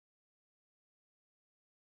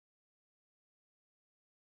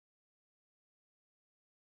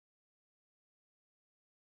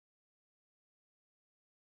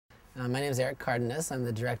My name is Eric Cardenas. I'm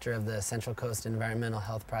the director of the Central Coast Environmental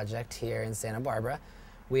Health Project here in Santa Barbara.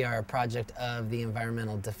 We are a project of the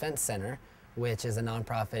Environmental Defense Center, which is a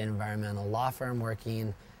nonprofit environmental law firm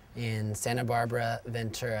working in Santa Barbara,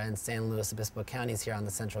 Ventura, and San Luis Obispo counties here on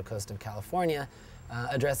the Central Coast of California,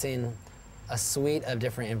 addressing a suite of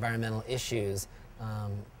different environmental issues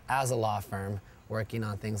as a law firm, working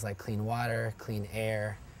on things like clean water, clean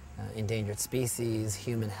air, endangered species,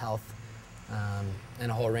 human health,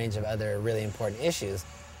 and a whole range of other really important issues.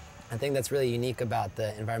 I think that's really unique about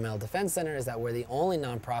the Environmental Defense Center is that we're the only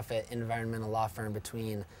nonprofit environmental law firm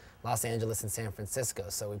between Los Angeles and San Francisco.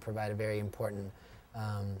 So we provide a very important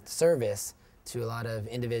service to a lot of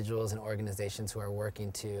individuals and organizations who are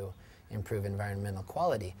working to improve environmental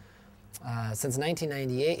quality. Since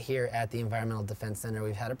 1998 here at the Environmental Defense Center,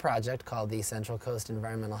 we've had a project called the Central Coast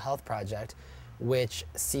Environmental Health Project, which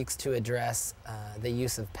seeks to address the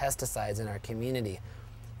use of pesticides in our community.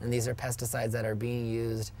 And these are pesticides that are being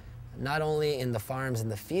used not only in the farms and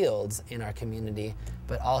the fields in our community,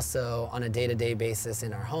 but also on a day-to-day basis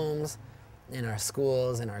in our homes, in our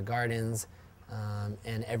schools, in our gardens,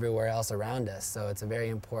 and everywhere else around us. So it's a very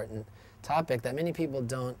important topic that many people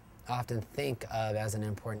don't often think of as an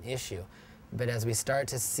important issue. But as we start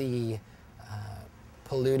to see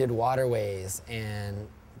polluted waterways and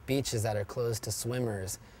beaches that are closed to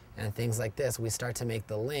swimmers and things like this, we start to make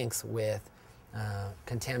the links with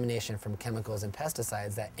contamination from chemicals and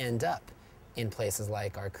pesticides that end up in places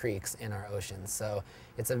like our creeks and our oceans. So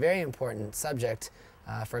it's a very important subject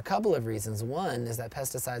for a couple of reasons. One is that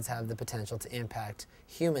pesticides have the potential to impact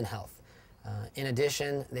human health. In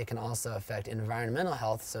addition, they can also affect environmental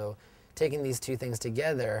health. So taking these two things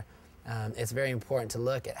together, it's very important to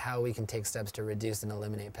look at how we can take steps to reduce and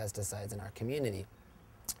eliminate pesticides in our community.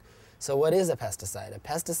 So what is a pesticide? A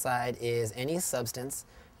pesticide is any substance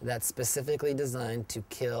that's specifically designed to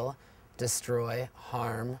kill, destroy,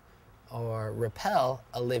 harm, or repel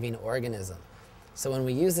a living organism. So when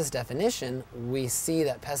we use this definition, we see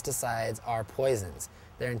that pesticides are poisons.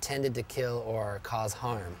 They're intended to kill or cause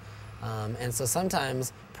harm. And so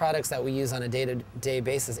sometimes products that we use on a day-to-day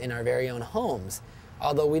basis in our very own homes,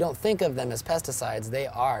 although we don't think of them as pesticides, they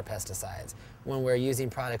are pesticides. When we're using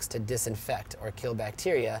products to disinfect or kill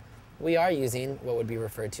bacteria, we are using what would be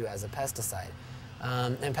referred to as a pesticide.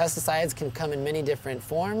 And pesticides can come in many different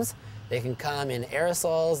forms. They can come in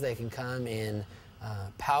aerosols, they can come in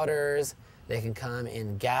powders, they can come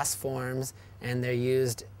in gas forms, and they're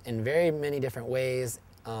used in very many different ways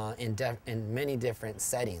in many different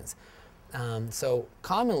settings. So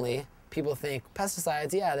commonly, people think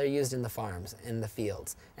pesticides, yeah, they're used in the farms, in the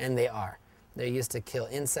fields, and they are. They're used to kill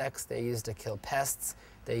insects, they're used to kill pests,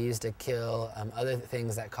 they're used to kill other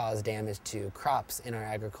things that cause damage to crops in our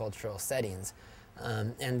agricultural settings.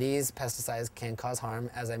 And these pesticides can cause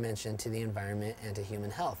harm, as I mentioned, to the environment and to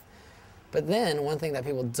human health. But then one thing that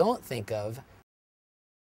people don't think of